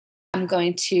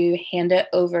going to hand it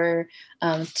over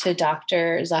to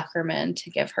Dr. Zuckerman to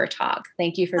give her talk.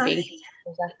 Thank you for being here,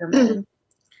 Dr. Zuckerman.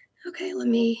 Okay, let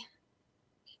me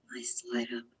get my slide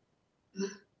up.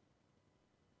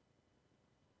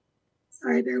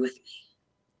 Sorry, bear with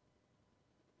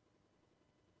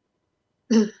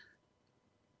me.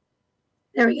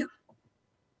 There we go.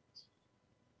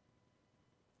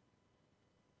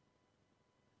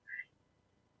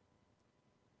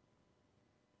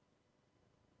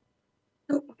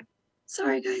 Oh,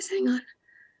 sorry guys, hang on.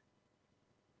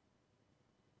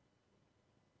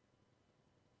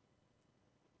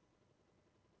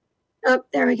 Oh,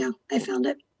 there we go. I found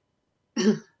it.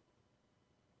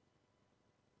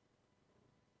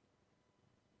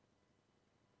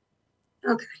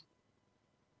 Okay.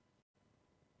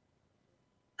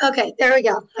 Okay, there we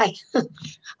go. Hi.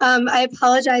 I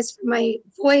apologize for my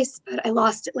voice, but I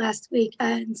lost it last week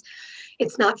and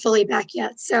it's not fully back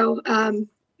yet. So I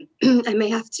may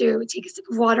have to take a sip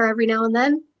of water every now and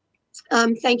then.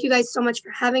 Thank you guys so much for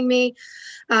having me.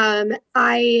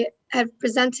 I have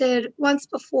presented once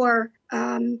before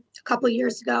a couple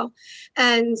years ago,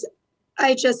 and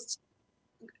I just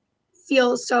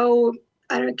feel so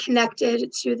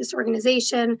connected to this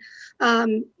organization.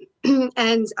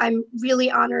 And I'm really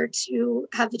honored to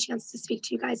have the chance to speak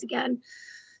to you guys again.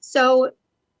 So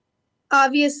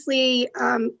obviously,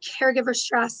 caregiver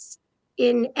stress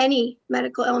in any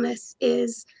medical illness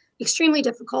is extremely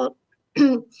difficult,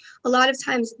 a lot of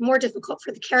times more difficult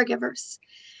for the caregivers.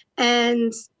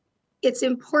 And it's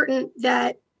important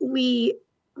that we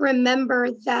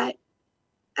remember that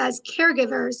as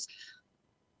caregivers,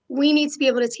 we need to be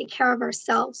able to take care of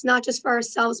ourselves, not just for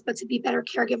ourselves, but to be better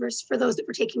caregivers for those that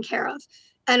we're taking care of.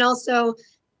 And also,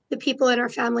 the people in our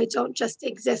family don't just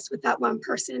exist with that one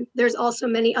person. There's also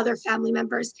many other family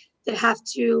members that have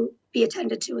to be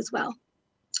attended to as well.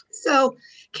 So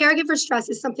caregiver stress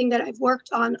is something that I've worked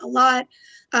on a lot,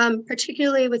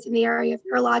 particularly within the area of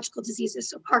neurological diseases,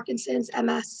 so Parkinson's,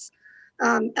 MS,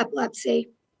 epilepsy.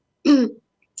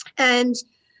 And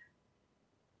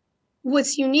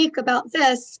what's unique about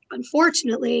this,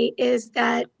 unfortunately, is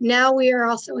that now we are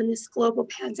also in this global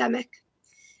pandemic.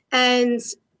 And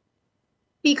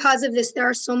because of this, there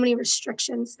are so many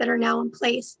restrictions that are now in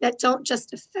place that don't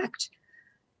just affect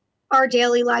our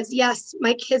daily lives. Yes,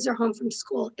 my kids are home from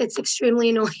school. It's extremely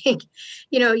annoying.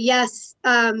 Yes,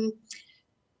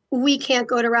 we can't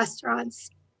go to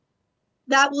restaurants.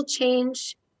 That will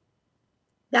change.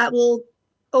 That will,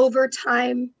 over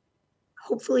time,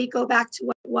 hopefully go back to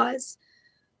what it was.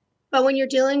 But when you're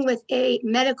dealing with a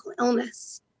medical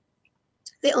illness,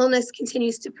 the illness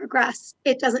continues to progress.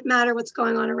 It doesn't matter what's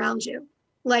going on around you.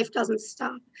 Life doesn't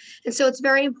stop. And so it's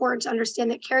very important to understand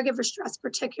that caregiver stress,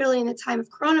 particularly in the time of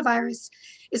coronavirus,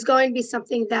 is going to be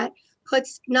something that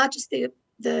puts not just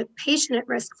the patient at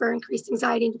risk for increased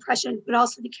anxiety and depression, but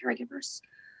also the caregivers.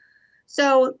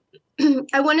 So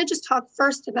I want to just talk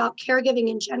first about caregiving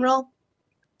in general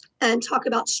and talk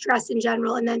about stress in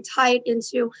general, and then tie it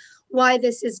into why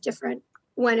this is different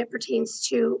when it pertains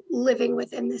to living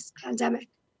within this pandemic.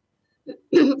 So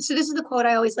this is the quote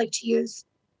I always like to use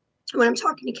when I'm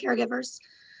talking to caregivers.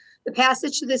 The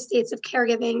passage to the states of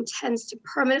caregiving tends to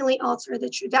permanently alter the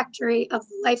trajectory of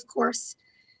the life course,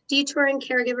 detouring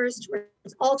caregivers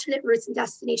towards alternate routes and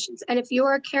destinations. And if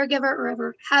you're a caregiver or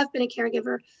ever have been a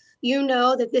caregiver, you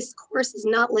know that this course is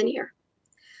not linear.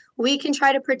 We can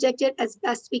try to predict it as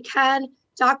best we can.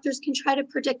 Doctors can try to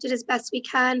predict it as best we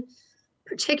can,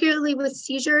 particularly with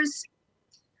seizures.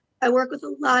 I work with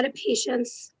a lot of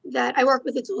patients I work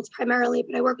with adults primarily,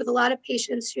 but I work with a lot of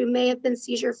patients who may have been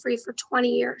seizure-free for 20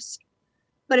 years.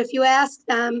 But if you ask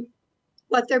them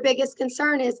what their biggest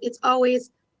concern is, it's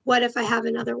always, what if I have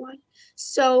another one?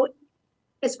 So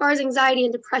as far as anxiety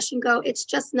and depression go, it's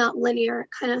just not linear. It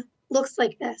kind of looks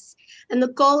like this. And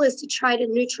the goal is to try to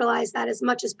neutralize that as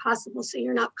much as possible so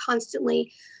you're not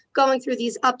constantly going through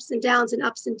these ups and downs,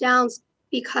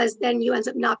 because then you end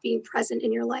up not being present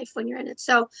in your life when you're in it.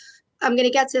 So I'm going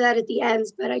to get to that at the end,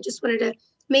 but I just wanted to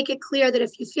make it clear that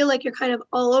if you feel like you're kind of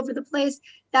all over the place,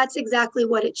 that's exactly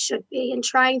what it should be. And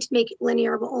trying to make it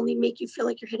linear will only make you feel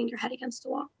like you're hitting your head against a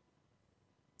wall.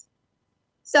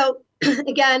 So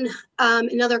again,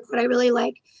 another quote I really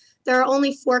like, there are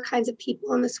only 4 kinds of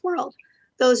people in this world: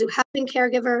 those who have been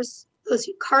caregivers, those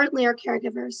who currently are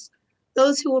caregivers,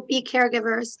 those who will be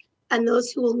caregivers, and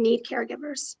those who will need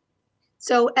caregivers.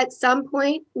 So at some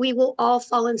point, we will all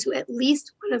fall into at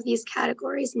least one of these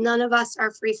categories. None of us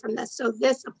are free from this. So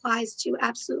this applies to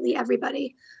absolutely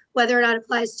everybody, whether or not it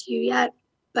applies to you yet,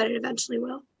 but it eventually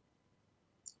will.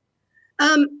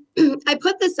 I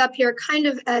put this up here kind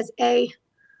of as a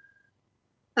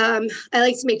I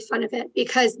like to make fun of it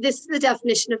because this is the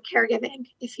definition of caregiving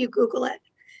if you Google it.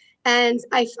 And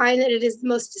I find that it is the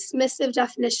most dismissive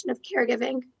definition of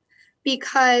caregiving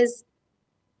because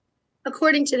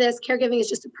according to this, caregiving is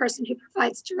just a person who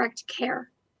provides direct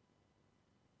care.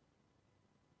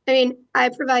 I mean, I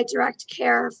provide direct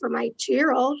care for my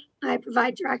 2-year-old. I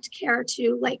provide direct care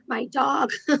to like my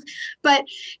dog, but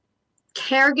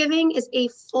caregiving is a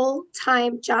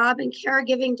full-time job, and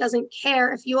caregiving doesn't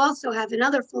care if you also have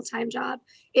another full-time job,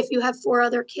 if you have 4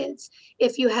 other kids,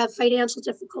 if you have financial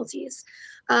difficulties.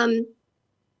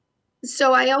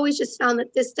 So I always just found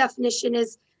that this definition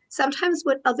is sometimes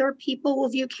what other people will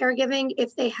view caregiving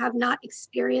if they have not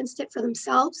experienced it for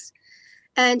themselves.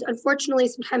 And unfortunately,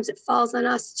 sometimes it falls on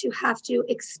us to have to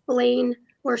explain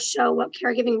or show what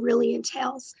caregiving really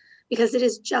entails, because it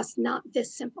is just not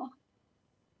this simple.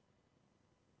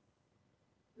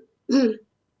 This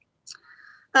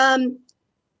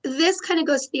kind of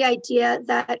goes to the idea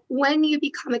that when you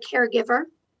become a caregiver,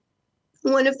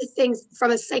 one of the things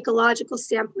from a psychological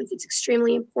standpoint that's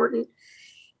extremely important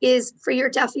is for your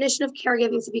definition of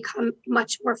caregiving to become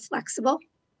much more flexible.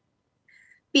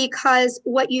 Because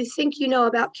what you think you know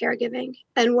about caregiving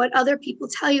and what other people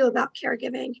tell you about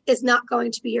caregiving is not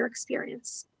going to be your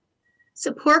experience.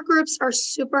 Support groups are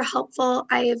super helpful.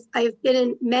 I have been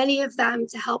in many of them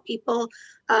to help people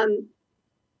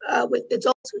with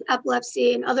adults with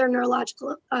epilepsy and other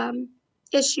neurological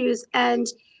issues. And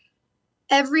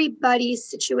everybody's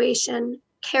situation,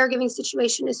 caregiving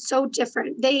situation, is so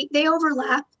different. They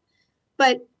overlap,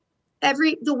 but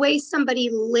the way somebody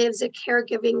lives a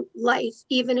caregiving life,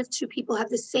 even if 2 people have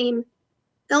the same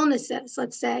illnesses,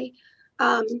 let's say,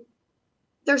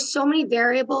 there's so many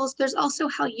variables. There's also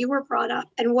how you were brought up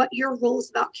and what your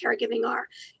rules about caregiving are.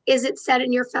 Is it said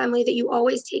in your family that you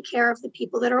always take care of the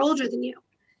people that are older than you?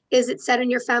 Is it said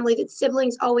in your family that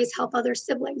siblings always help other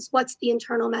siblings? What's the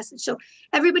internal message? So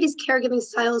everybody's caregiving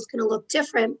style is going to look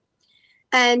different.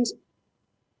 And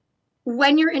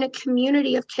when you're in a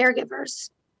community of caregivers,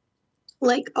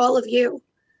 like all of you,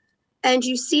 and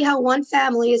you see how one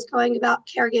family is going about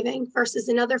caregiving versus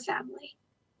another family,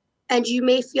 and you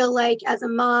may feel like as a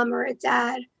mom or a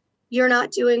dad, you're not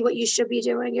doing what you should be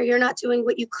doing, or you're not doing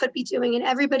what you could be doing, and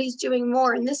everybody's doing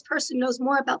more, and this person knows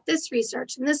more about this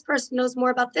research, and this person knows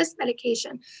more about this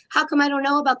medication. How come I don't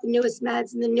know about the newest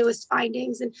meds and the newest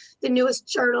findings and the newest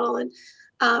journal and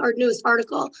or newest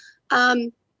article?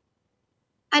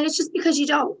 And it's just because you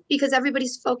don't, because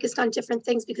everybody's focused on different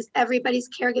things, because everybody's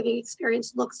caregiving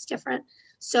experience looks different.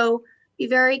 So be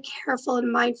very careful and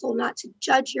mindful not to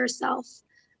judge yourself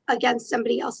against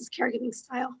somebody else's caregiving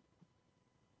style.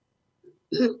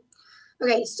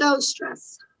 Okay, so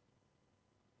stress.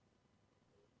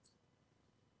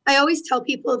 I always tell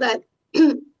people that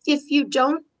if you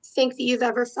don't think that you've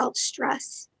ever felt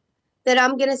stress, that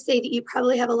I'm going to say that you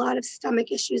probably have a lot of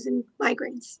stomach issues and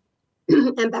migraines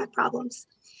and back problems,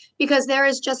 because there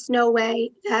is just no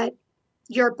way that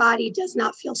your body does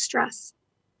not feel stress.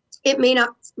 It may not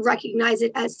recognize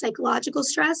it as psychological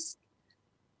stress,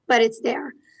 but it's there.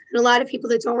 And a lot of people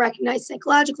that don't recognize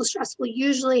psychological stress will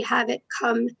usually have it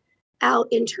come out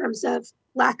in terms of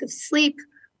lack of sleep,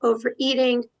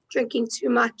 overeating, drinking too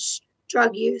much,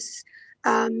 drug use,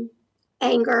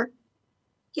 anger,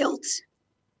 guilt,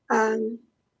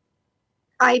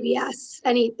 IBS,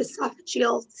 any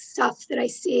esophageal stuff that I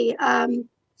see. What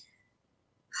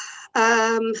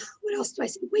else do I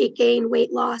see? Weight gain,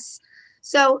 weight loss.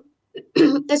 So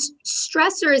a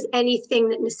stressor is anything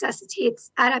that necessitates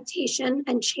adaptation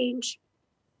and change,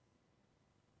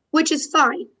 which is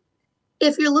fine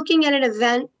if you're looking at an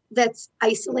event that's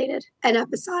isolated and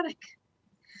episodic.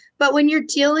 But when you're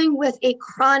dealing with a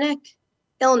chronic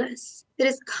illness that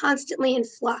is constantly in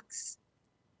flux,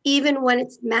 even when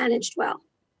it's managed well,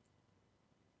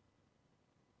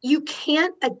 you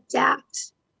can't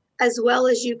adapt as well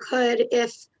as you could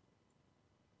if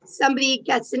somebody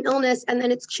gets an illness and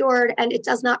then it's cured and it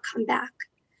does not come back.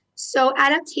 So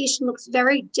adaptation looks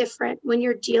very different when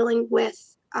you're dealing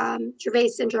with Dravet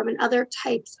syndrome and other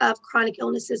types of chronic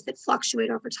illnesses that fluctuate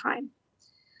over time.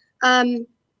 And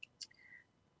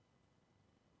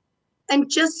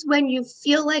just when you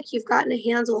feel like you've gotten a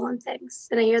handle on things,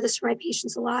 and I hear this from my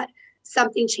patients a lot,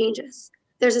 something changes.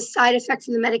 There's a side effect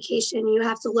from the medication, you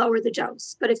have to lower the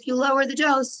dose. But if you lower the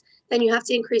dose, then you have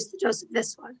to increase the dose of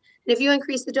this one. And if you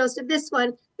increase the dose of this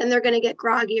one, then they're going to get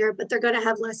groggier, but they're going to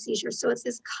have less seizures. So it's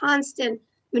this constant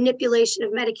manipulation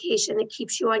of medication that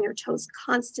keeps you on your toes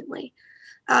constantly.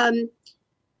 When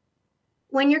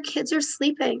your kids are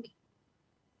sleeping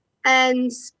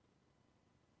and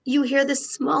you hear the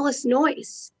smallest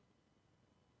noise,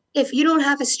 if you don't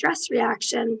have a stress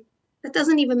reaction, That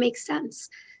doesn't even make sense.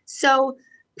 So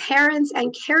parents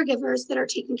and caregivers that are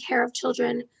taking care of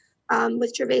children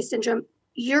with Dravet syndrome,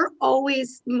 you're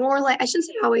always more like, I shouldn't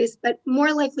say always, but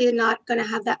more likely than not going to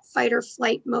have that fight or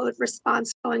flight mode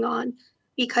response going on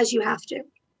because you have to.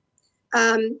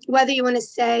 Whether you want to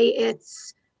say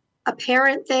it's a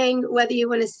parent thing, whether you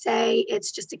want to say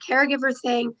it's just a caregiver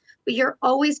thing, but you're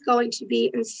always going to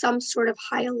be in some sort of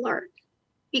high alert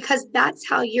because that's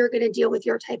how you're going to deal with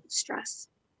your type of stress.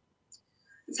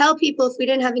 I tell people if we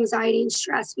didn't have anxiety and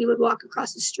stress, we would walk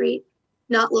across the street,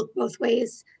 not look both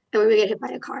ways, and we would get hit by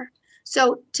a car.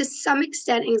 So to some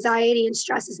extent, anxiety and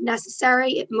stress is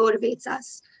necessary. It motivates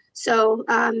us. So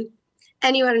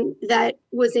anyone that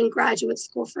was in graduate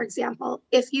school, for example,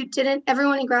 if you didn't,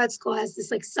 everyone in grad school has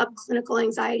this like subclinical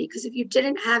anxiety, because if you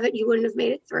didn't have it, you wouldn't have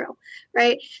made it through,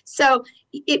 right? So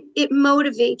it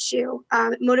motivates you.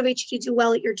 It motivates you to do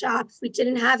well at your job. If we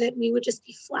didn't have it, we would just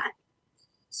be flat.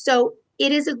 So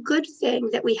it is a good thing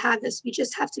that we have this. We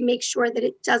just have to make sure that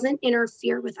it doesn't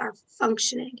interfere with our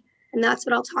functioning. And that's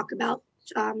what I'll talk about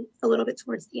a little bit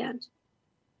towards the end.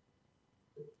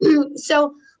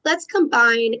 So let's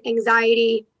combine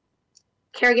anxiety,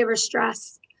 caregiver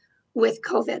stress with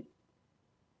COVID.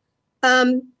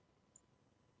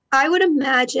 I would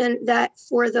imagine that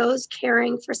for those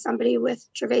caring for somebody with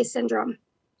Dravet syndrome,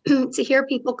 to hear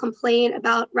people complain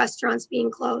about restaurants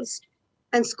being closed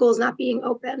and schools not being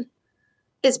open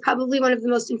is probably one of the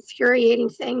most infuriating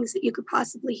things that you could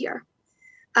possibly hear.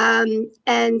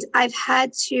 And I've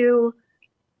had to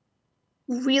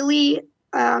really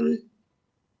kind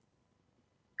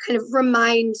of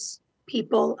remind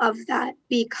people of that,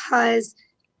 because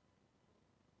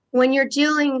when you're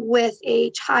dealing with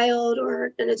a child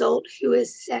or an adult who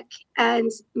is sick, and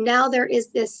now there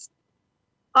is this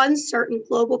uncertain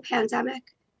global pandemic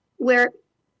where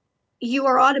you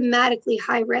are automatically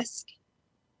high risk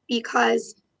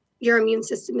because your immune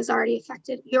system is already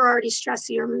affected. You're already stressed,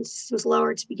 so your immune system is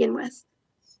lower to begin with.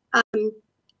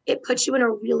 It puts you in a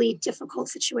really difficult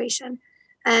situation.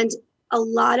 And a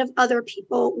lot of other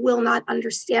people will not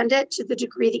understand it to the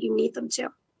degree that you need them to.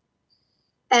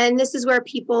 And this is where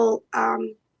people, a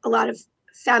lot of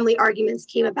family arguments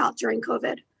came about during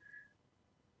COVID.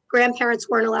 Grandparents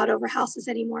weren't allowed over houses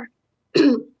anymore.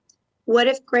 What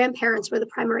if grandparents were the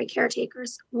primary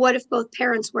caretakers? What if both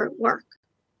parents were at work?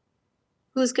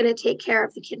 Who's going to take care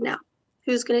of the kid now?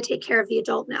 Who's going to take care of the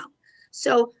adult now?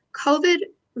 So COVID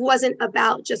wasn't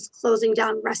about just closing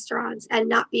down restaurants and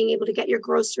not being able to get your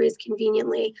groceries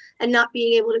conveniently and not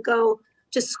being able to go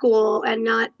to school and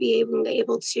not being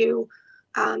able to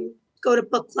go to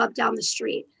book club down the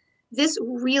street. This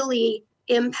really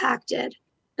impacted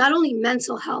not only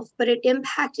mental health, but it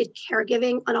impacted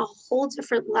caregiving on a whole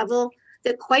different level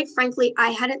that, quite frankly, I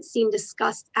hadn't seen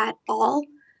discussed at all.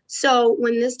 So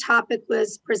when this topic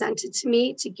was presented to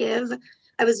me to give,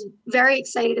 I was very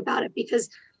excited about it because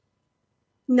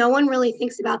no one really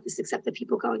thinks about this except the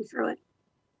people going through it.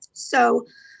 So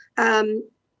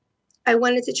I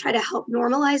wanted to try to help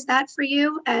normalize that for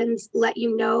you and let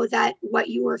you know that what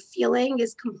you are feeling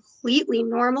is completely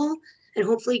normal, and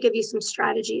hopefully give you some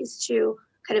strategies to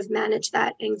kind of manage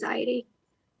that anxiety,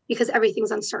 because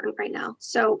everything's uncertain right now.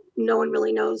 So no one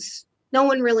really knows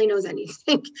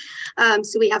anything.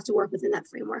 So we have to work within that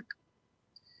framework.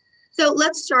 So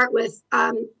let's start with,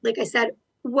 like I said,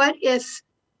 what if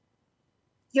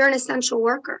you're an essential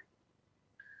worker?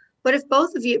 What if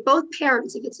both of you, both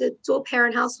parents, if it's a dual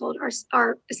parent household,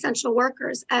 are essential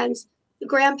workers and the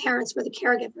grandparents were the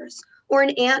caregivers, or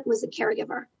an aunt was a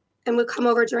caregiver and would come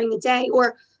over during the day,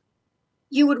 or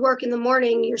you would work in the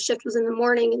morning, your shift was in the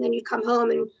morning, and then you'd come home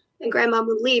and grandma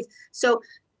would leave. So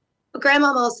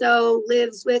grandma also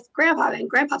lives with grandpa, and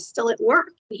grandpa's still at work.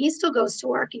 And he still goes to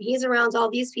work and he's around all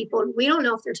these people, and we don't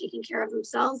know if they're taking care of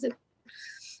themselves.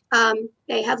 And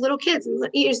they have little kids, and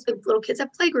little kids have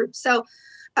playgroups. So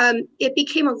it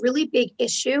became a really big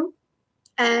issue,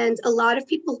 and a lot of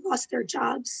people lost their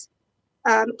jobs.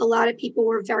 A lot of people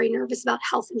were very nervous about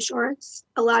health insurance.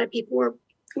 A lot of people were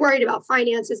worried about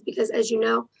finances because, as you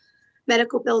know,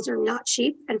 medical bills are not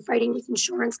cheap, and fighting with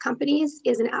insurance companies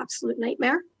is an absolute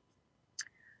nightmare.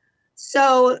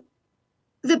 So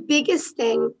the biggest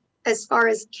thing as far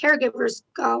as caregivers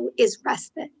go is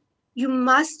respite. You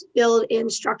must build in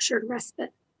structured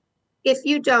respite. If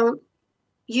you don't,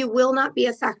 you will not be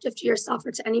effective to yourself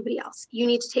or to anybody else. You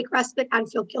need to take respite and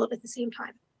feel guilt at the same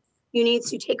time. You need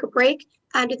to take a break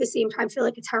and at the same time feel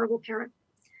like a terrible parent.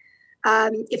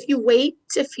 If you wait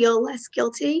to feel less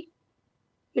guilty,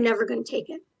 you're never going to take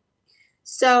it.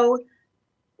 So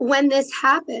when this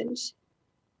happened,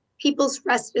 people's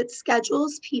respite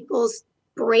schedules, people's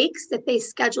breaks that they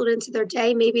scheduled into their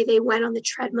day. Maybe they went on the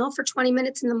treadmill for 20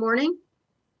 minutes in the morning.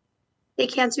 They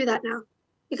can't do that now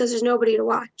because there's nobody to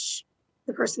watch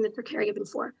the person that they're caregiving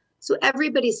for. So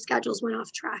everybody's schedules went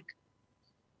off track.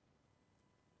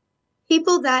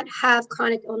 People that have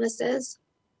chronic illnesses,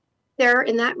 they're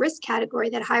in that risk category,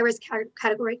 that high risk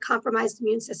category, compromised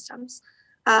immune systems.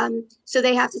 So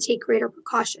they have to take greater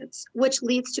precautions, which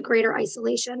leads to greater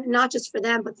isolation, and not just for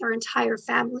them, but their entire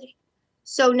family.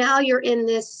 So now you're in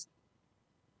this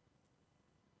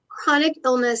chronic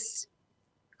illness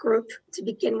group to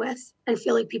begin with and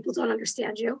feel like people don't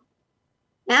understand you.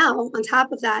 Now, on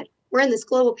top of that, we're in this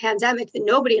global pandemic that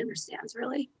nobody understands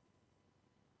really,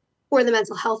 or the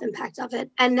mental health impact of it.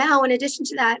 And now, in addition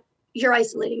to that, you're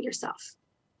isolating yourself.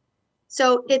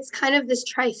 So it's kind of this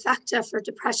trifecta for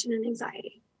depression and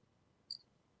anxiety.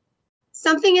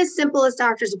 Something as simple as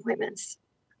doctor's appointments.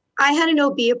 I had an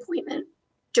OB appointment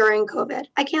during COVID.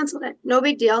 I canceled it. No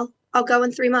big deal. I'll go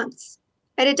in 3 months.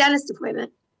 I had a dentist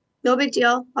appointment. No big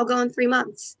deal. I'll go in 3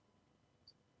 months.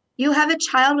 You have a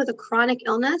child with a chronic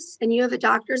illness and you have a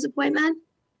doctor's appointment.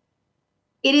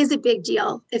 It is a big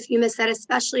deal if you miss that,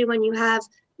 especially when you have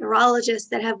neurologists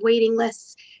that have waiting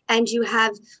lists and you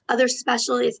have other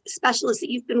specialists that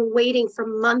you've been waiting for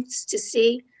months to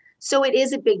see. So it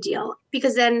is a big deal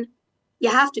because then you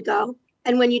have to go.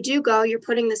 And when you do go, you're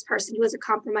putting this person who has a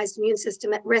compromised immune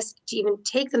system at risk to even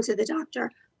take them to the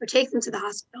doctor or take them to the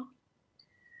hospital.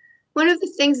 One of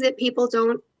the things that people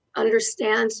don't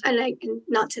understand, and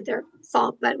not to their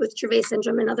fault, but with Dravet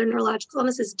syndrome and other neurological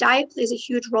illnesses, diet plays a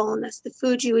huge role in this, the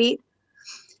food you eat.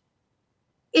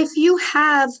 If you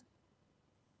have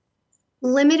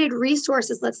limited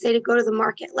resources, let's say, to go to the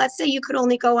market, let's say you could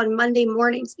only go on Monday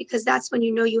mornings because that's when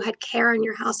you know you had care in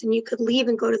your house and you could leave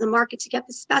and go to the market to get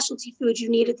the specialty food you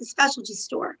need at the specialty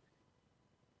store.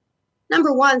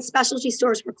 Number one, specialty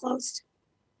stores were closed.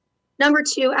 Number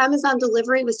two, Amazon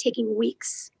delivery was taking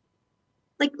weeks.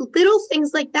 Like little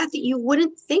things like that you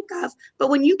wouldn't think of, but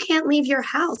when you can't leave your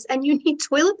house and you need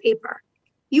toilet paper,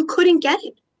 you couldn't get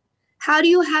it. How do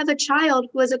you have a child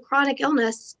who has a chronic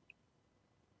illness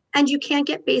and you can't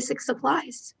get basic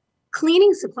supplies,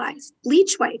 cleaning supplies,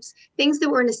 bleach wipes, things that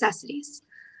were necessities?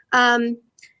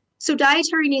 So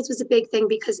dietary needs was a big thing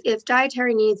because if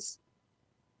dietary needs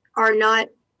are not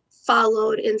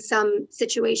followed in some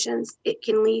situations, it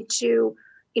can lead to,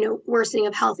 worsening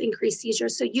of health, increased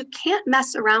seizures. So you can't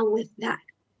mess around with that.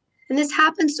 And this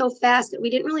happened so fast that we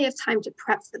didn't really have time to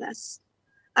prep for this.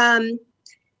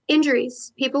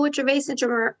 Injuries. People with Dravet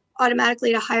syndrome are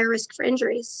automatically at a higher risk for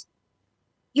injuries.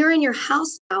 You're in your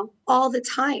house now all the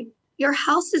time. Your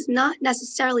house is not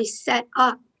necessarily set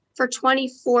up for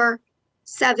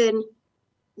 24/7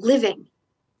 living.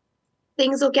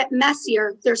 Things will get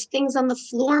messier. There's things on the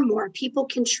floor more. People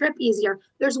can trip easier.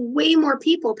 There's way more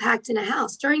people packed in a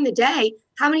house. During the day,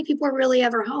 how many people are really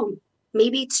ever home?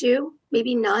 Maybe 2,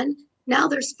 maybe none. Now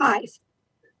there's 5.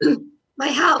 My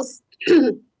house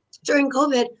during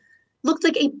COVID looked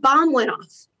like a bomb went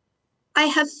off. I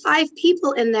have 5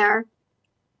 people in there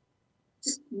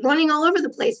just running all over the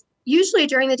place. Usually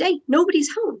during the day, nobody's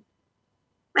home.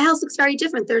 My house looks very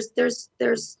different.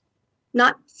 There's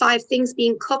not 5 things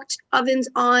being cooked, ovens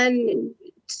on and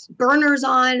burners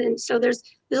on. And so there's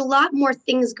a lot more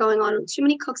things going on, too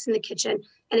many cooks in the kitchen,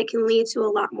 and it can lead to a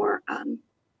lot more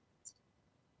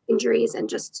injuries and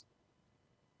just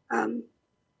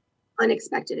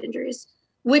unexpected injuries,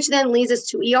 which then leads us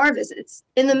to ER visits.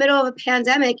 In the middle of a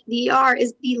pandemic, the ER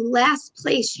is the last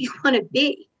place you want to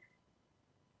be.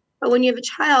 But when you have a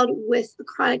child with a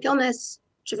chronic illness,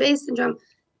 Dravet syndrome,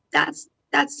 that's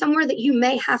somewhere that you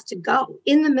may have to go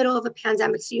in the middle of a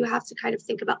pandemic. So you have to kind of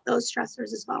think about those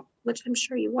stressors as well, which I'm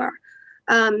sure you were.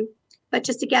 But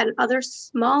just again, other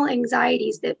small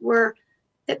anxieties that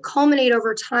culminate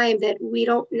over time that we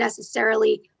don't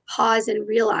necessarily pause and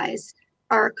realize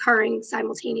are occurring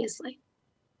simultaneously.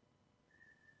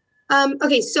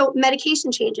 Okay, so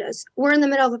medication changes. We're in the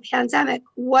middle of a pandemic.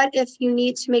 What if you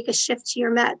need to make a shift to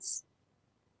your meds?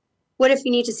 What if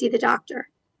you need to see the doctor?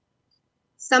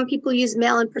 Some people use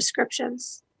mail-in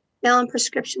prescriptions. Mail-in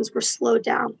prescriptions were slowed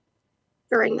down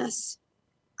during this.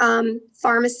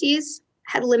 Pharmacies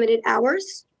had limited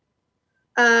hours,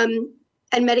 and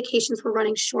medications were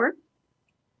running short.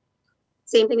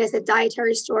 Same thing I said,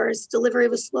 dietary stores, delivery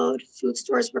was slowed, food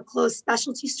stores were closed,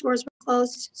 specialty stores were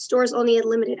closed, stores only had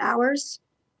limited hours.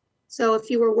 So if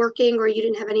you were working or you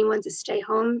didn't have anyone to stay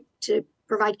home to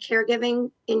provide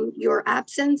caregiving in your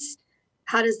absence,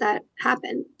 how does that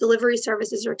happen? Delivery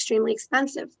services are extremely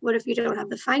expensive. What if you don't have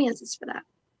the finances for that?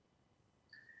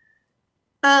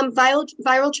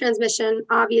 Viral transmission,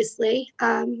 obviously,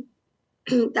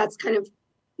 that's kind of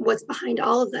what's behind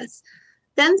all of this.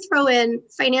 Then throw in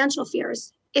financial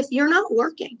fears. If you're not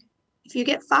working, if you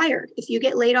get fired, if you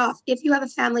get laid off, if you have a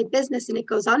family business and it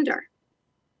goes under,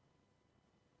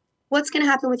 what's going to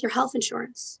happen with your health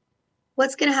insurance?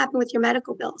 What's going to happen with your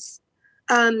medical bills?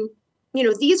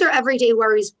 These are everyday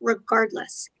worries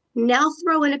regardless. Now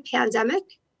throw in a pandemic.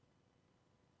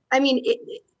 I mean,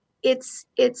 it's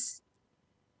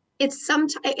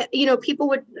sometimes,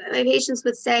 my patients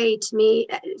would say to me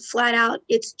flat out,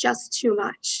 it's just too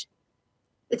much.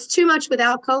 It's too much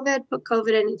without COVID, but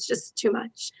COVID and it's just too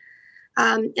much.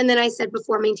 And then I said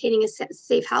before, maintaining a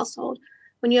safe household.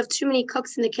 When you have too many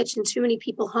cooks in the kitchen, too many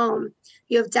people home,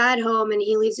 you have dad home and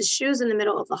he leaves his shoes in the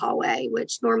middle of the hallway,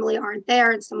 which normally aren't there,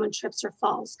 and someone trips or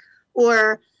falls.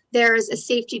 Or there's a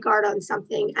safety guard on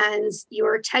something and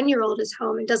your 10-year-old is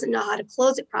home and doesn't know how to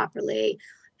close it properly,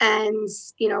 and,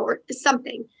 or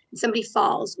something, and somebody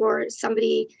falls or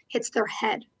somebody hits their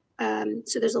head.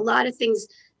 So there's a lot of things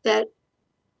that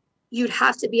you'd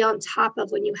have to be on top of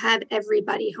when you have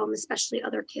everybody home, especially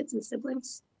other kids and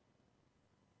siblings.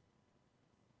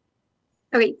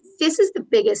 Okay, this is the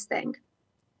biggest thing,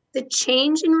 the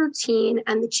change in routine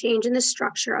and the change in the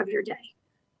structure of your day.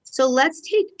 So let's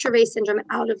take Dravet syndrome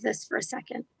out of this for a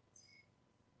second.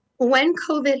 When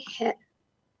COVID hit,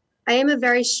 I am a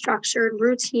very structured,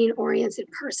 routine-oriented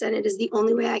person. It is the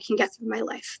only way I can get through my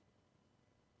life.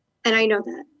 And I know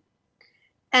that.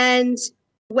 And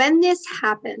when this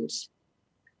happened,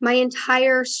 my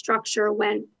entire structure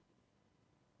went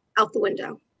out the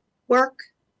window. Work,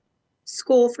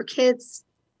 school for kids,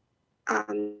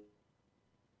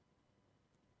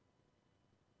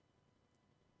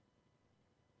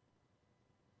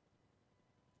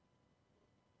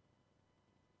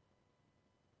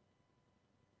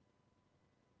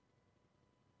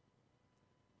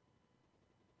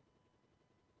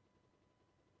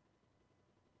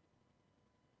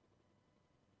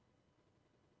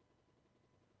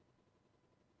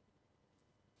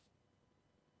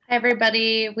 Hi,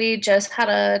 everybody. We just had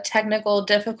a technical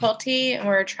difficulty, and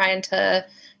we're trying to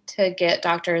get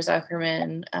Dr.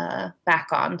 Zuckerman back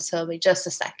on. So it'll be just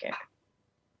a second.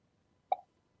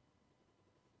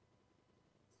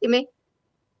 You me?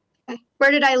 Okay.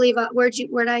 Where did I leave up? Where did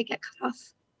I get cut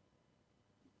off?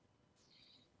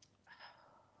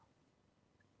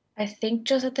 I think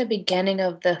just at the beginning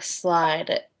of the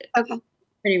slide. Okay.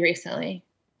 Pretty recently.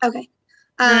 Okay.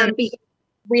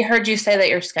 We heard you say that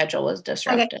your schedule was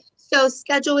disrupted. Okay. So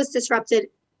schedule was disrupted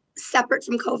separate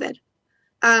from COVID,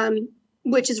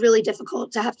 which is really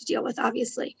difficult to have to deal with,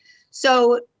 obviously.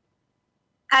 So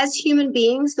as human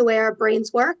beings, the way our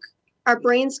brains work, our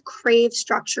brains crave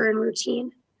structure and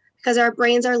routine because our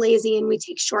brains are lazy and we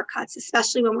take shortcuts,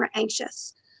 especially when we're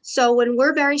anxious. So when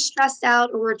we're very stressed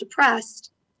out or we're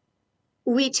depressed,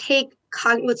 we take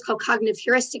what's called cognitive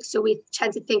heuristics. So we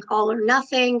tend to think all or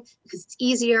nothing because it's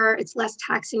easier, it's less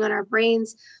taxing on our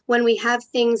brains. When we have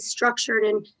things structured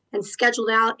and scheduled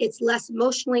out, it's less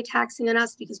emotionally taxing on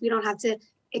us because we don't have to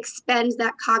expend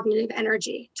that cognitive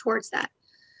energy towards that.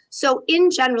 So in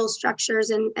general, structures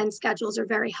and schedules are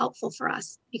very helpful for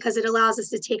us because it allows us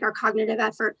to take our cognitive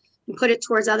effort and put it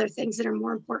towards other things that are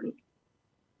more important.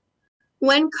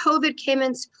 When COVID came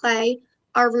into play,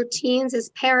 our routines as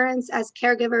parents, as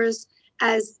caregivers,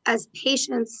 as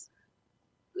patients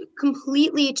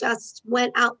completely just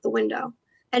went out the window,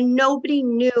 and nobody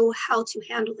knew how to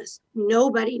handle this.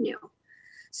 Nobody knew.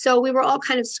 So we were all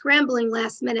kind of scrambling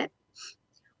last minute.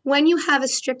 When you have a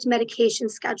strict medication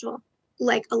schedule,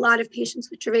 like a lot of patients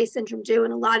with Dravet syndrome do,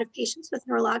 and a lot of patients with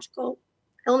neurological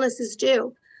illnesses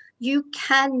do, you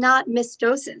cannot miss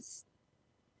doses.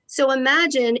 So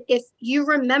imagine if you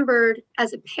remembered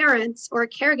as a parent or a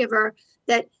caregiver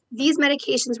that these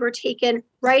medications were taken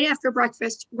right after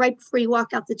breakfast, right before you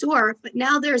walk out the door, but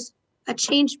now there's a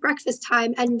changed breakfast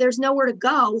time and there's nowhere to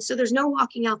go, so there's no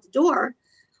walking out the door.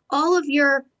 All of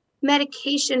your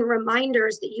medication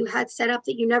reminders that you had set up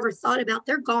that you never thought about,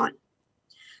 they're gone.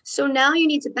 So now you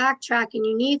need to backtrack and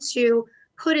you need to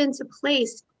put into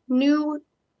place new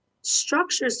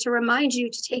structures to remind you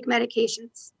to take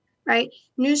medications, right?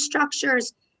 New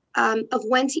structures of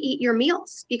when to eat your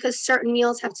meals, because certain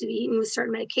meals have to be eaten with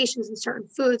certain medications and certain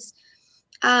foods.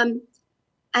 And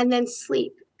then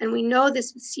sleep. And we know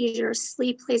this with seizures,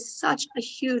 sleep plays such a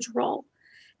huge role.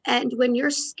 And when your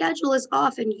schedule is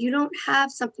off and you don't have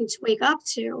something to wake up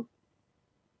to,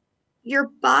 your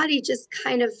body just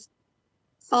kind of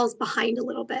falls behind a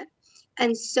little bit.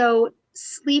 And so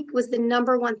sleep was the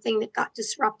number one thing that got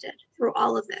disrupted through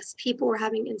all of this. People were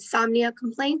having insomnia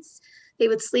complaints. They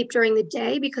would sleep during the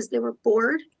day because they were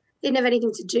bored. They didn't have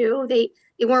anything to do. They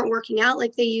They weren't working out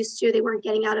like they used to. They weren't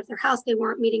getting out of their house. They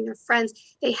weren't meeting their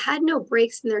friends. They had no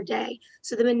breaks in their day.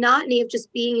 So the monotony of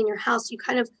just being in your house, you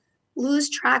kind of lose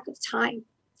track of time.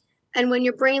 And when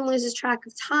your brain loses track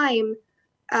of time,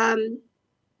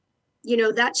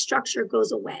 that structure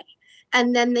goes away.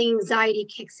 And then the anxiety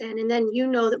kicks in. And then you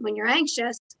know that when you're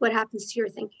anxious, what happens to your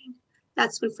thinking?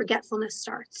 That's when forgetfulness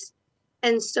starts.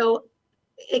 And so,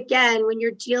 again, when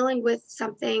you're dealing with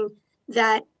something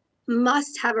that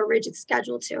must have a rigid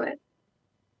schedule to it,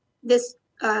 this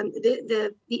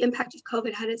the impact of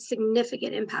COVID had a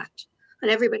significant impact on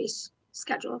everybody's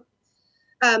schedule.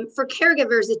 For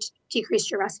caregivers, it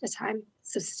decreased your respite time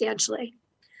substantially.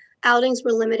 Outings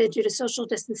were limited due to social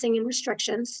distancing and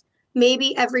restrictions.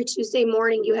 Maybe every Tuesday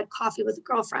morning you had coffee with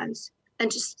girlfriends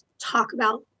and just talk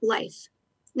about life.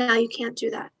 Now you can't do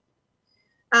that.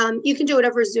 You can do it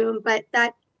over Zoom, but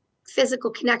that physical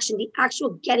connection, the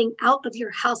actual getting out of your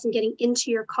house and getting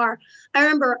into your car. I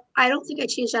remember, I don't think I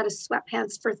changed out of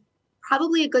sweatpants for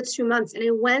probably a good 2 months. And I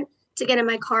went to get in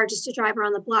my car just to drive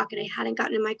around the block, and I hadn't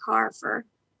gotten in my car for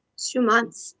 2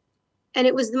 months. And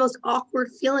it was the most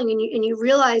awkward feeling. And you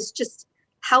realize just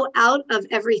how out of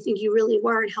everything you really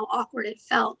were and how awkward it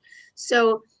felt.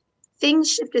 So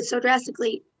things shifted so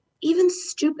drastically. Even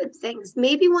stupid things.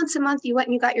 Maybe once a month you went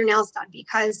and you got your nails done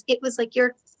because it was like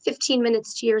your 15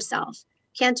 minutes to yourself.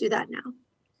 Can't do that now.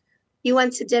 You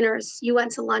went to dinners, you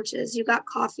went to lunches, you got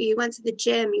coffee, you went to the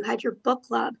gym, you had your book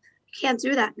club. You can't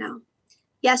do that now.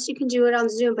 Yes, you can do it on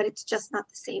Zoom, but it's just not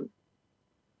the same.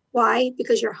 Why?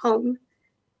 Because you're home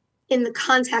in the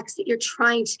context that you're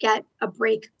trying to get a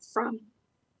break from.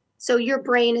 So your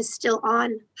brain is still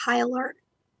on high alert.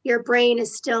 Your brain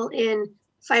is still in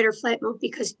fight or flight mode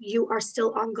because you are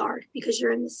still on guard, because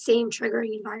you're in the same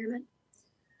triggering environment.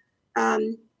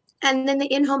 And then the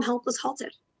in-home help was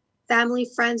halted. Family,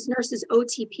 friends, nurses,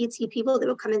 OT, PT, people that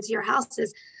would come into your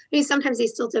houses. I mean, sometimes they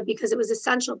still did because it was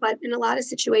essential, but in a lot of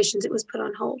situations it was put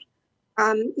on hold.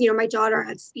 My daughter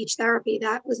had speech therapy.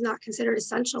 That was not considered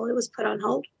essential. It was put on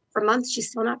hold for months.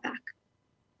 She's still not back.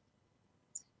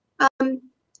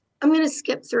 I'm going to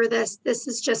skip through this. This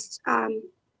is just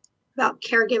about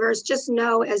caregivers. Just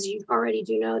know, as you already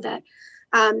do know, that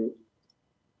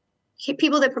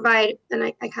people that provide, and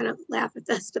I kind of laugh at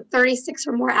this, but 36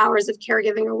 or more hours of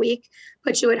caregiving a week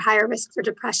puts you at higher risk for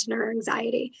depression or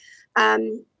anxiety.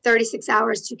 36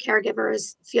 hours to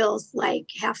caregivers feels like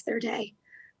half their day.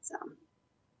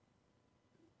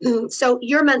 So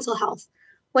your mental health,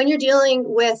 when you're dealing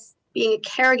with being a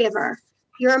caregiver,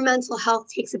 your mental health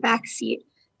takes a back seat.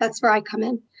 That's where I come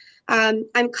in.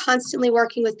 I'm constantly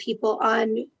working with people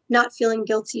on not feeling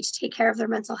guilty to take care of their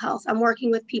mental health. I'm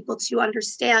working with people to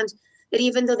understand that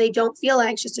even though they don't feel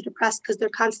anxious or depressed because they're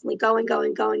constantly going,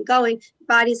 the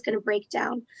body's going to break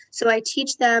down. So I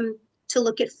teach them to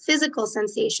look at physical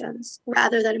sensations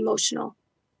rather than emotional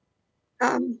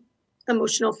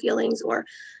feelings or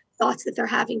thoughts that they're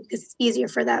having, because it's easier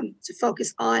for them to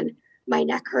focus on my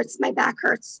neck hurts, my back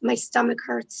hurts, my stomach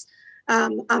hurts.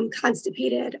 I'm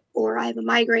constipated, or I have a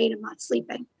migraine, I'm not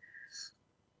sleeping.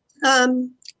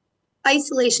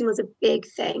 Isolation was a big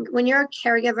thing. When you're a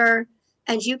caregiver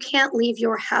and you can't leave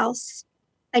your house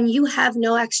and you have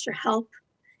no extra help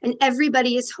and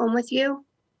everybody is home with you,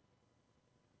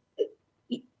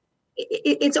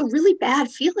 it's a really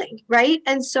bad feeling, right?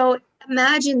 And so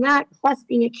imagine that plus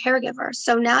being a caregiver.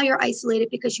 So now you're isolated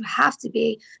because you have to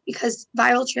be, because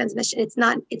viral transmission, it's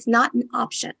not an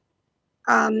option.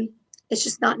 It's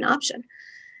just not an option.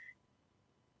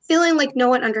 Feeling like no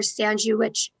one understands you,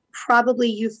 which probably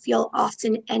you feel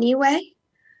often anyway.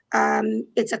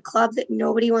 It's a club that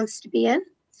nobody wants to be in.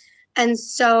 And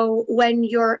so when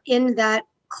you're in that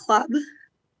club,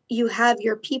 you have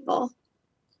your people,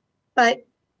 but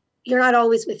you're not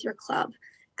always with your club.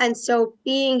 And so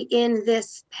being in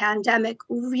this pandemic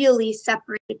really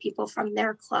separated people from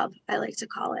their club, I like to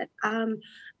call it.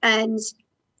 And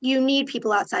you need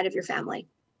people outside of your family.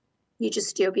 You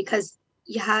just do, because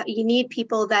you need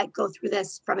people that go through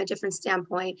this from a different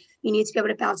standpoint. You need to be able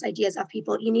to bounce ideas off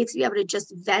people. You need to be able to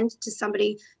just vent to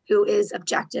somebody who is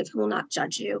objective, who will not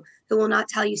judge you, who will not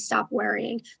tell you stop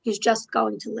worrying, who's just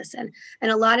going to listen.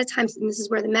 And a lot of times, and this is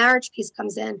where the marriage piece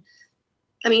comes in.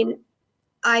 I mean,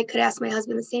 I could ask my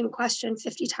husband the same question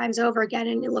 50 times over again,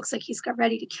 and it looks like he's got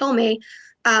ready to kill me.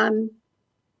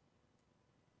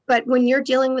 But when you're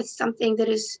dealing with something that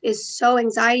is so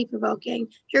anxiety provoking,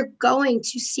 you're going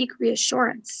to seek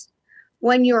reassurance.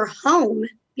 When you're home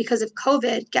because of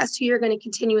COVID, guess who you're going to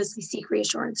continuously seek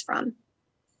reassurance from?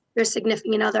 Your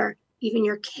significant other, even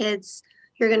your kids.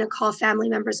 You're going to call family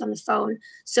members on the phone.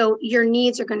 So your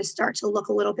needs are going to start to look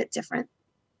a little bit different.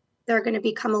 They're going to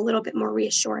become a little bit more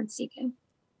reassurance seeking.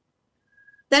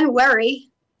 Then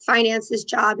worry, finances,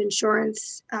 job,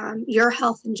 insurance, your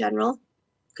health in general,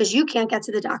 because you can't get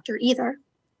to the doctor either.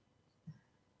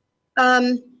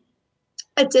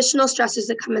 Additional stressors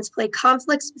that come into play,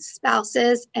 conflicts with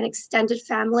spouses and extended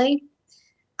family.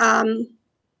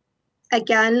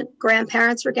 Again,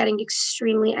 grandparents were getting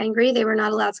extremely angry. They were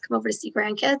not allowed to come over to see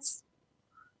grandkids.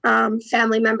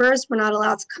 Family members were not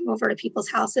allowed to come over to people's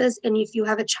houses. And if you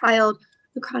have a child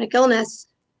with chronic illness,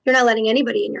 you're not letting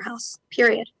anybody in your house,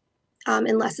 period,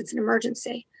 unless it's an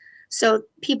emergency. So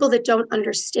people that don't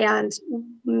understand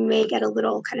may get a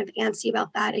little kind of antsy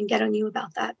about that and get on you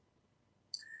about that.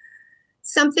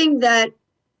 Something that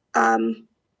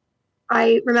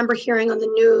I remember hearing on the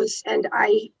news, and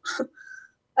I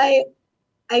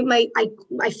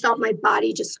felt my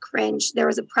body just cringe. There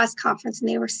was a press conference and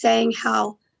they were saying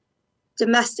how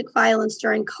domestic violence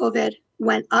during COVID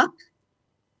went up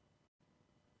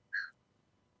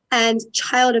and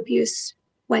child abuse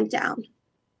went down.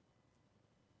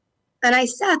 And I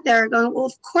sat there going, well,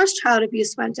 of course child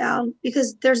abuse went down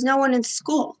because there's no one in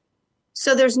school.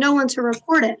 So there's no one to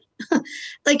report it.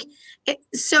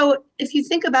 So if you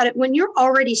think about it, when you're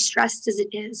already stressed as it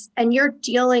is, and you're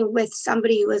dealing with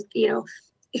somebody who is,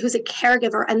 who's a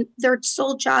caregiver and their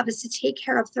sole job is to take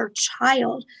care of their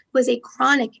child who has a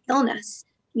chronic illness,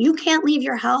 you can't leave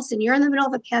your house and you're in the middle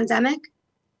of a pandemic,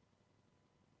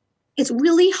 it's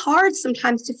really hard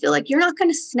sometimes to feel like you're not going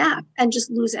to snap and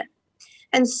just lose it.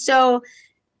 And so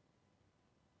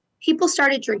people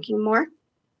started drinking more.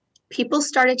 People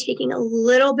started taking a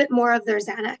little bit more of their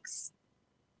Xanax,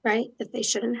 right, that they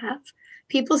shouldn't have.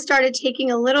 People started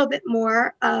taking a little bit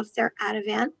more of their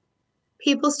Ativan.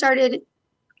 People started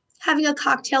having a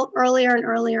cocktail earlier and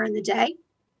earlier in the day.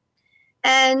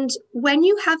 And when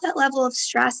you have that level of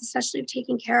stress, especially of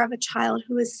taking care of a child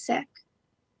who is sick,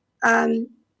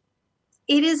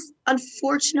 it is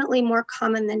unfortunately more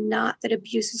common than not that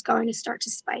abuse is going to start to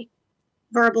spike.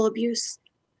 Verbal abuse,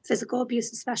 physical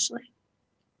abuse especially.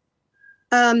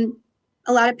 A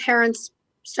lot of parents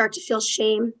start to feel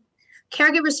shame.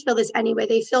 Caregivers feel this anyway.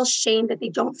 They feel shame that they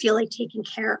don't feel like taking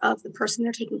care of the person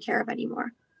they're taking care of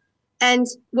anymore. And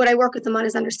what I work with them on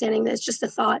is understanding that it's just a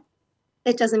thought.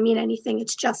 It doesn't mean anything.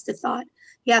 It's just a thought.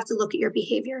 You have to look at your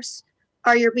behaviors.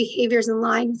 Are your behaviors in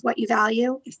line with what you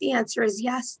value? If the answer is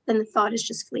yes, then the thought is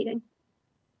just fleeting.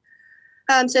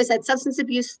 So I said substance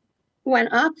abuse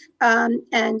went up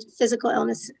and physical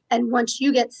illness. And once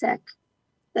you get sick,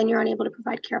 then you're unable to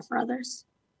provide care for others.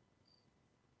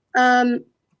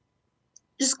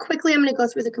 Just quickly, I'm going to go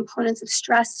through the components of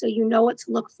stress so you know what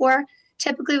to look for.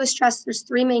 Typically with stress, there's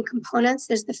three main components.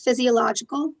 There's the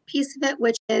physiological piece of it,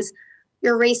 which is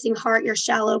your racing heart, your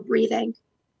shallow breathing.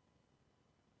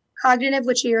 Cognitive,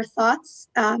 which are your thoughts.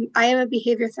 I am a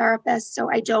behavior therapist,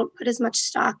 so I don't put as much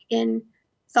stock in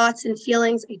thoughts and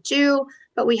feelings. I do,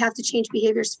 but we have to change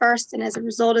behaviors first. And as a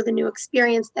result of the new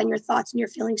experience, then your thoughts and your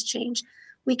feelings change.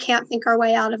 We can't think our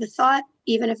way out of a thought,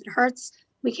 even if it hurts.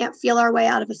 We can't feel our way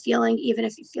out of a feeling, even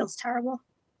if it feels terrible.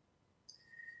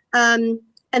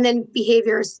 And then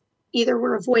behaviors, either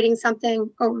we're avoiding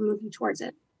something or we're moving towards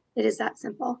it. It is that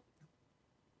simple.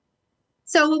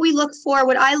 So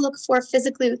what I look for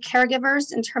physically with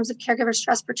caregivers in terms of caregiver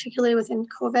stress, particularly within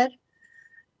COVID,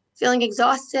 feeling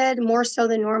exhausted, more so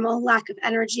than normal, lack of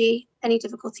energy, any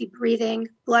difficulty breathing,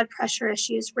 blood pressure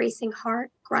issues, racing heart,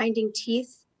 grinding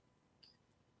teeth.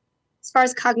 As far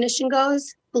as cognition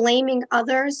goes, blaming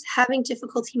others, having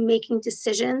difficulty making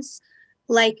decisions,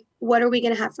 like what are we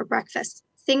going to have for breakfast?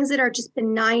 Things that are just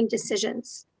benign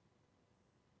decisions.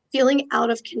 Feeling out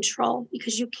of control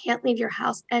because you can't leave your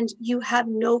house and you have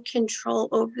no control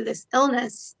over this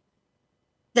illness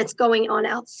that's going on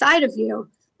outside of you,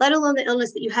 let alone the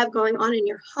illness that you have going on in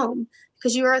your home,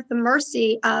 because you are at the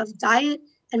mercy of diet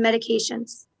and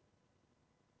medications,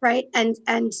 right? And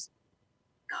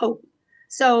hope.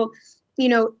 So,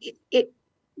 it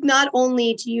not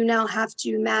only do you now have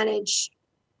to manage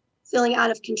feeling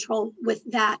out of control with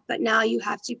that, but now you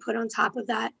have to put on top of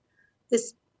that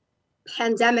this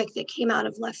pandemic that came out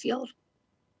of left field.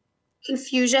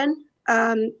 Confusion.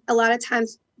 A lot of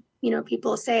times,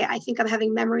 people say, I think I'm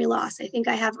having memory loss. I think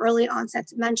I have early onset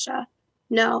dementia.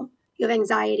 No, you have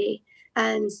anxiety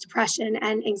and depression,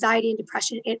 and anxiety and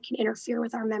depression, it can interfere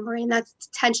with our memory. And that's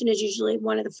tension is usually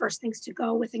one of the first things to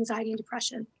go with anxiety and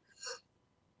depression.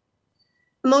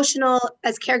 Emotional,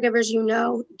 as caregivers,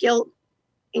 guilt,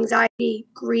 anxiety,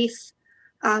 grief.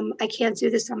 I can't do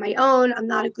this on my own. I'm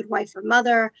not a good wife or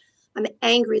mother. I'm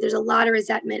angry. There's a lot of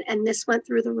resentment. And this went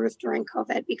through the roof during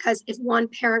COVID, because if one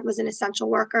parent was an essential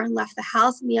worker and left the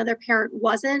house and the other parent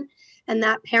wasn't, and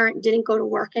that parent didn't go to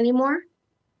work anymore,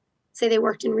 say they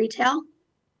worked in retail,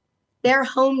 They're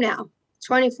home now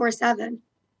 24/7,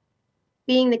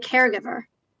 being the caregiver.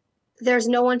 There's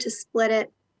no one to split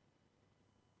it.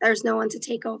 There's no one to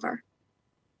take over.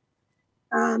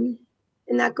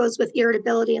 And that goes with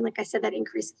irritability. And like I said, that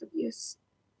increases abuse.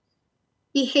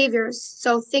 Behaviors.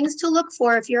 So things to look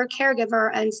for if you're a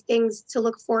caregiver, and things to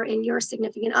look for in your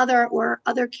significant other or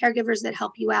other caregivers that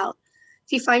help you out.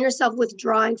 If you find yourself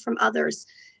withdrawing from others,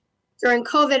 during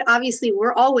COVID, obviously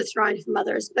we're all withdrawing from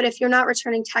others, but if you're not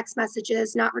returning text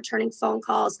messages, not returning phone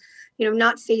calls,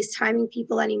 not FaceTiming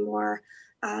people anymore,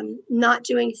 not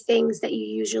doing things that you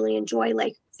usually enjoy,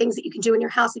 like things that you can do in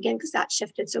your house again, because that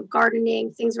shifted. So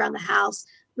gardening, things around the house,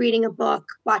 reading a book,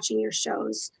 watching your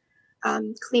shows,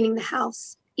 cleaning the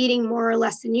house, eating more or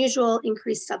less than usual,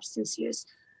 increased substance use,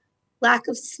 lack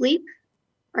of sleep,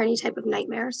 or any type of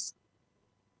nightmares.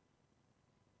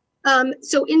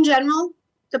 So in general,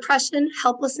 depression,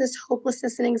 helplessness,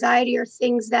 hopelessness, and anxiety are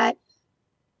things that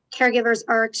caregivers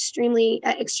are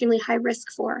at extremely high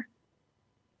risk for.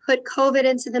 Put COVID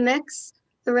into the mix,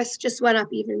 the risk just went up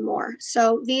even more.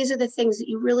 So these are the things that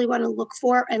you really want to look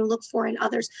for, and look for in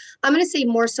others. I'm going to say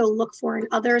more so look for in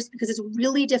others, because it's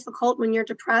really difficult when you're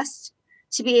depressed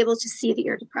to be able to see that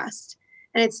you're depressed.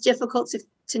 And it's difficult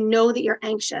to know that you're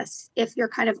anxious if you're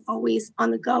kind of always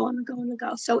on the go.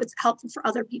 So it's helpful for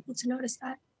other people to notice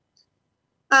that.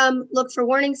 Look for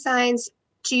warning signs.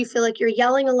 Do you feel like you're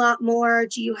yelling a lot more?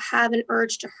 Do you have an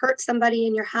urge to hurt somebody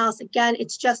in your house? Again,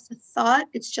 it's just a thought.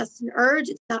 It's just an urge.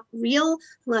 It's not real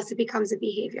unless it becomes a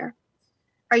behavior.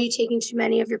 Are you taking too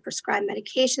many of your prescribed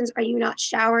medications? Are you not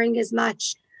showering as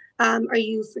much? Are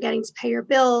you forgetting to pay your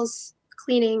bills,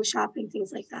 cleaning, shopping,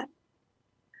 things like that?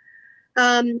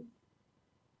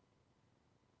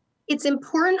 It's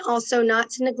important also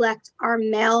not to neglect our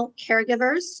male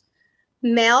caregivers.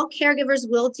 Male caregivers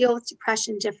will deal with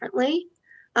depression differently.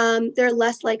 They're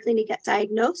less likely to get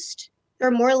diagnosed.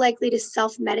 They're more likely to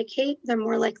self-medicate. They're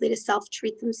more likely to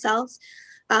self-treat themselves.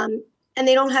 And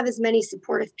they don't have as many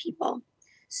supportive people.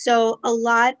 So a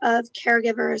lot of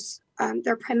caregivers,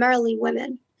 they're primarily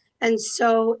women. And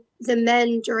so the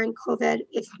men during COVID,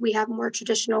 if we have more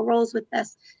traditional roles with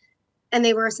this, and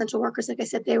they were essential workers, like I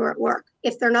said, they were at work.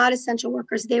 If they're not essential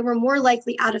workers, they were more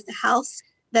likely out of the house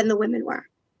than the women were.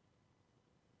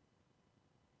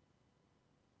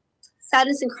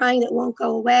 Sadness and crying that won't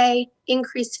go away,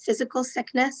 increased physical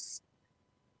sickness,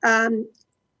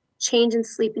 change in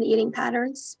sleep and eating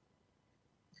patterns.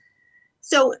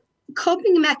 So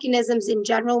coping mechanisms in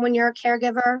general when you're a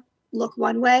caregiver look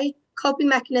one way. Coping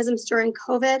mechanisms during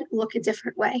COVID look a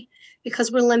different way,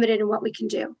 because we're limited in what we can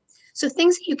do. So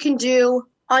things that you can do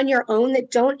on your own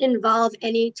that don't involve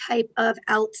any type of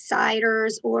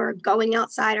outsiders or going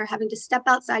outside or having to step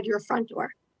outside your front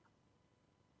door.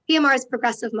 PMR is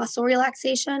progressive muscle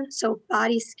relaxation. So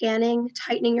body scanning,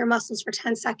 tightening your muscles for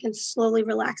 10 seconds, slowly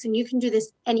relaxing. You can do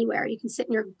this anywhere. You can sit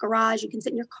in your garage, you can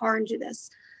sit in your car and do this.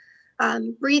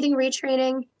 Breathing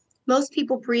retraining. Most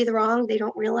people breathe wrong. They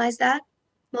don't realize that.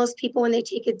 Most people, when they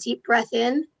take a deep breath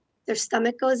in, their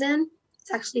stomach goes in.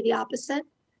 It's actually the opposite.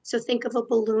 So think of a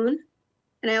balloon.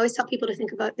 And I always tell people to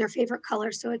think about their favorite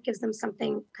color, so it gives them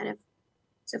something kind of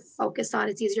to focus on.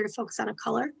 It's easier to focus on a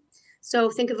color.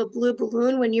 So think of a blue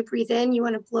balloon. When you breathe in, you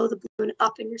want to blow the balloon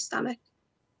up in your stomach.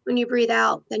 When you breathe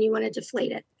out, then you want to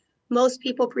deflate it. Most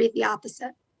people breathe the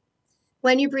opposite.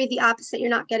 When you breathe the opposite, you're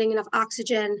not getting enough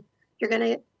oxygen. You're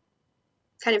going to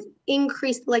kind of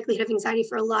increase the likelihood of anxiety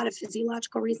for a lot of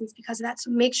physiological reasons because of that. So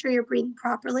make sure you're breathing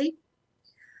properly.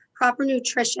 Proper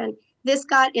nutrition. This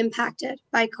got impacted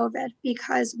by COVID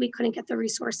because we couldn't get the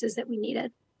resources that we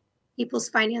needed. People's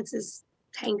finances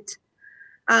tanked.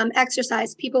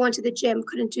 Exercise, people went to the gym,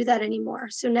 couldn't do that anymore.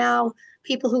 So now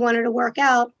people who wanted to work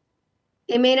out,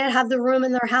 they may not have the room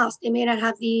in their house. They may not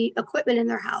have the equipment in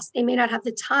their house. They may not have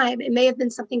the time. It may have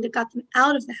been something that got them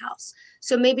out of the house.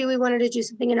 So maybe we wanted to do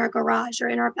something in our garage or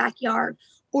in our backyard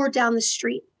or down the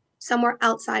street, somewhere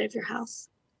outside of your house.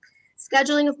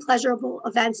 Scheduling of pleasurable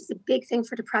events is a big thing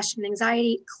for depression and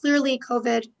anxiety. Clearly,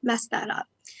 COVID messed that up.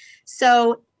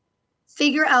 So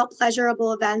figure out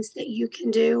pleasurable events that you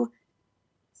can do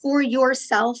for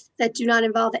yourself that do not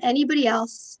involve anybody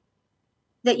else,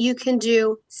 that you can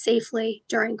do safely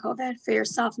during COVID for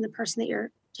yourself and the person that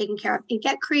you're taking care of, and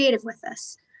get creative with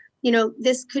this.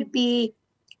 This could be,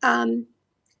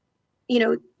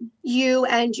 you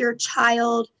and your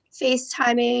child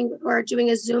FaceTiming or doing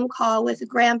a Zoom call with a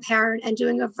grandparent and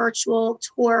doing a virtual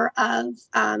tour of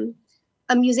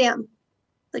a museum,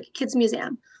 like a kid's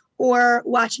museum, or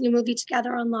watching a movie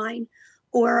together online,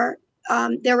 or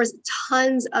there was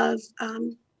tons of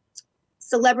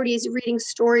celebrities reading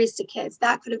stories to kids.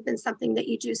 That could have been something that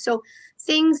you do. So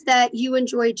things that you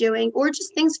enjoy doing, or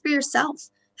just things for yourself,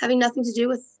 having nothing to do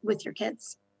with your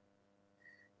kids.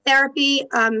 Therapy,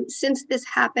 since this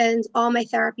happened, all my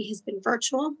therapy has been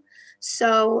virtual.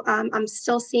 So I'm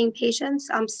still seeing patients.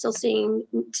 I'm still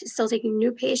taking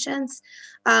new patients.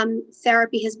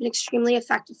 Therapy has been extremely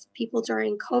effective for people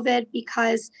during COVID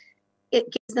because it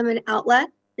gives them an outlet.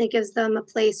 It gives them a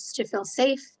place to feel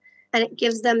safe, and it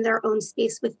gives them their own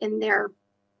space within their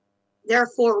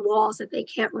four walls that they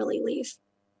can't really leave.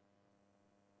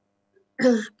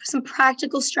 Some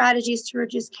practical strategies to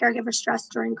reduce caregiver stress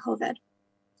during COVID.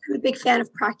 I'm a big fan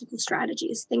of practical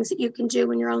strategies, things that you can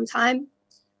do in your own time.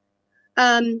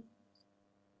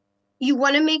 You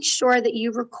want to make sure that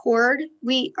you record.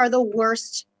 We are the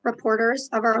worst reporters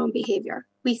of our own behavior.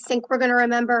 We think we're going to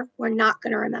remember. We're not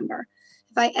going to remember.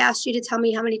 If I asked you to tell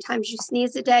me how many times you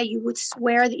sneeze a day, you would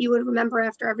swear that you would remember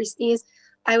after every sneeze.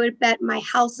 I would bet my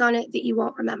house on it that you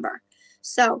won't remember.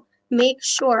 So make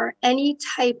sure any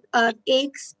type of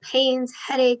aches, pains,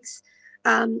 headaches,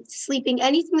 sleeping,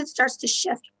 anything that starts to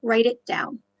shift, write it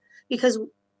down, because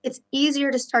it's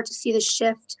easier to start to see the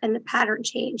shift and the pattern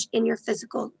change in your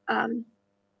physical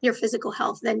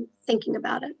health than thinking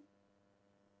about it.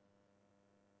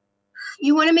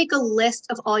 You want to make a list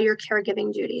of all your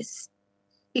caregiving duties,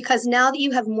 because now that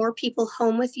you have more people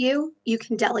home with you, you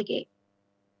can delegate.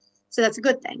 So that's a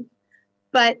good thing.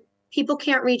 But people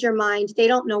can't read your mind. They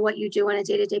don't know what you do on a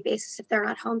day-to-day basis if they're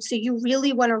not home. So you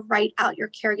really want to write out your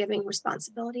caregiving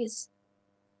responsibilities.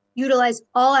 Utilize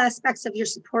all aspects of your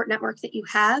support network that you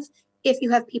have. If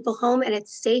you have people home and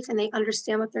it's safe and they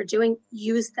understand what they're doing,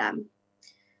 use them.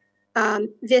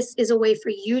 This is a way for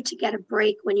you to get a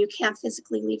break when you can't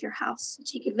physically leave your house.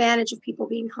 Take advantage of people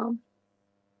being home.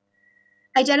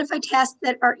 Identify tasks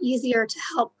that are easier to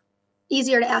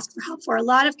ask for help for. A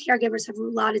lot of caregivers have a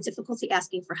lot of difficulty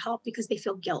asking for help because they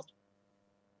feel guilt.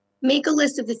 Make a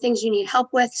list of the things you need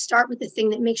help with. Start with the thing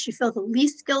that makes you feel the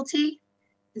least guilty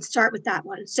and start with that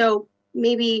one. So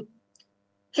maybe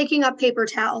picking up paper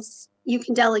towels, you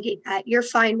can delegate that. You're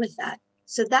fine with that.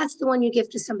 So that's the one you give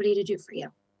to somebody to do for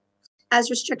you. As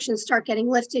restrictions start getting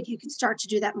lifted, you can start to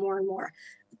do that more and more.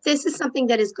 This is something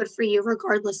that is good for you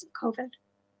regardless of COVID.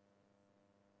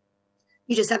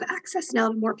 You just have access now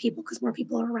to more people because more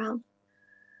people are around.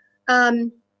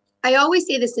 I always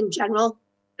say this in general.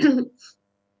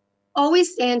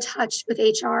 Always stay in touch with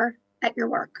HR at your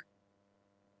work.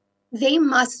 They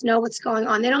must know what's going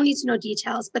on. They don't need to know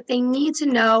details, but they need to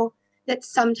know that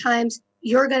sometimes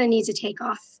you're going to need to take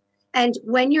off. And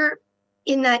when you're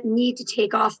in that need to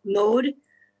take off mode,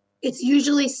 it's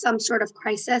usually some sort of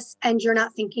crisis and you're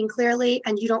not thinking clearly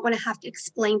and you don't want to have to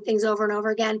explain things over and over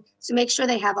again. So make sure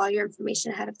they have all your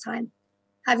information ahead of time.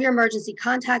 Have your emergency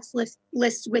contacts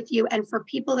list with you. And for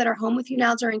people that are home with you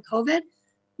now during COVID,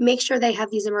 make sure they have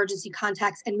these emergency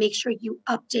contacts and make sure you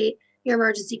update your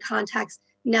emergency contacts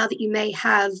now that you may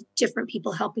have different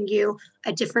people helping you,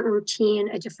 a different routine,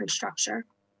 a different structure.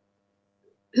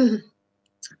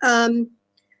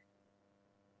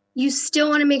 You still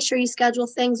want to make sure you schedule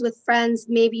things with friends.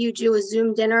 Maybe you do a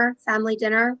Zoom dinner, family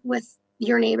dinner with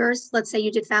your neighbors. Let's say you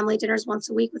did family dinners once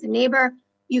a week with a neighbor.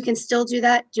 You can still do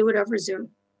that. Do it over Zoom.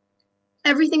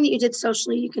 Everything that you did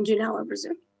socially, you can do now over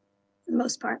Zoom for the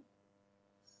most part.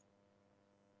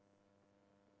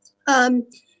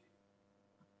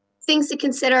 Things to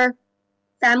consider: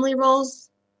 family roles.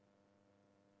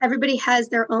 Everybody has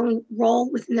their own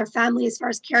role within their family as far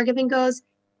as caregiving goes.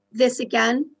 This,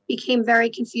 again, became very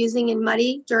confusing and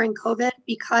muddy during COVID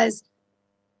because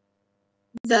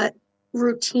the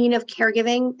routine of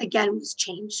caregiving, again, was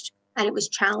changed and it was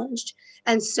challenged.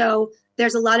 And so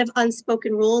there's a lot of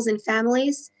unspoken rules in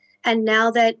families. And now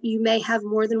that you may have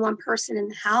more than one person in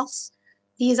the house,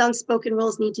 these unspoken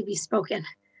rules need to be spoken,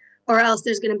 or else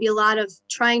there's going to be a lot of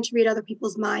trying to read other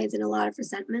people's minds and a lot of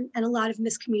resentment and a lot of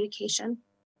miscommunication.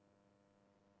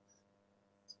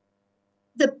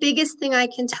 The biggest thing I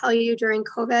can tell you during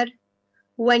COVID,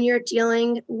 when you're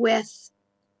dealing with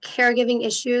caregiving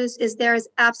issues, is there is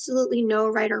absolutely no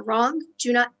right or wrong.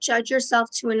 Do not judge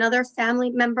yourself to another family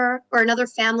member or another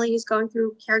family who's going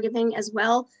through caregiving as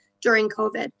well during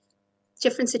COVID.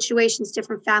 Different situations,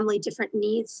 different family, different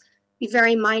needs. Be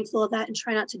very mindful of that and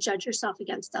try not to judge yourself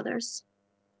against others.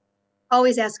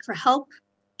 Always ask for help.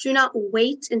 Do not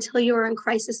wait until you are in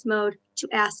crisis mode to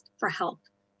ask for help,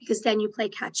 because then you play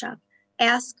catch up.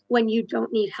 Ask when you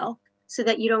don't need help so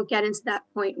that you don't get into that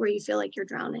point where you feel like you're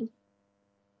drowning.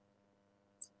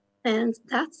 And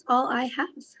that's all I have.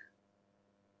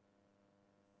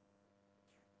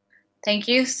 Thank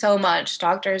you so much,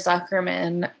 Dr.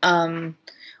 Zuckerman.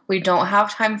 We don't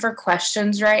have time for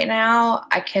questions right now.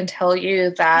 I can tell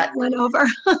you that went over.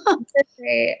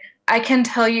 I can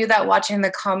tell you that watching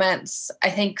the comments,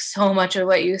 I think so much of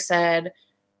what you said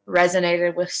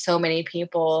resonated with so many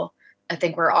people. I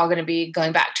think we're all going to be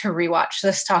going back to rewatch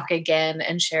this talk again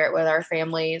and share it with our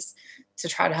families to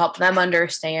try to help them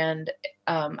understand.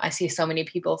 I see so many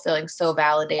people feeling so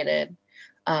validated.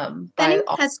 Anyone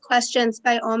has questions,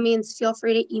 by all means, feel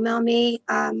free to email me,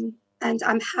 and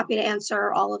I'm happy to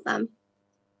answer all of them.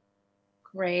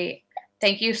 Great.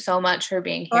 Thank you so much for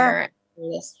being here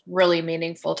for this really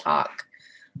meaningful talk.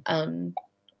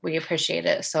 We appreciate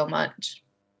it so much.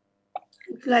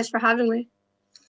 Thank you guys for having me.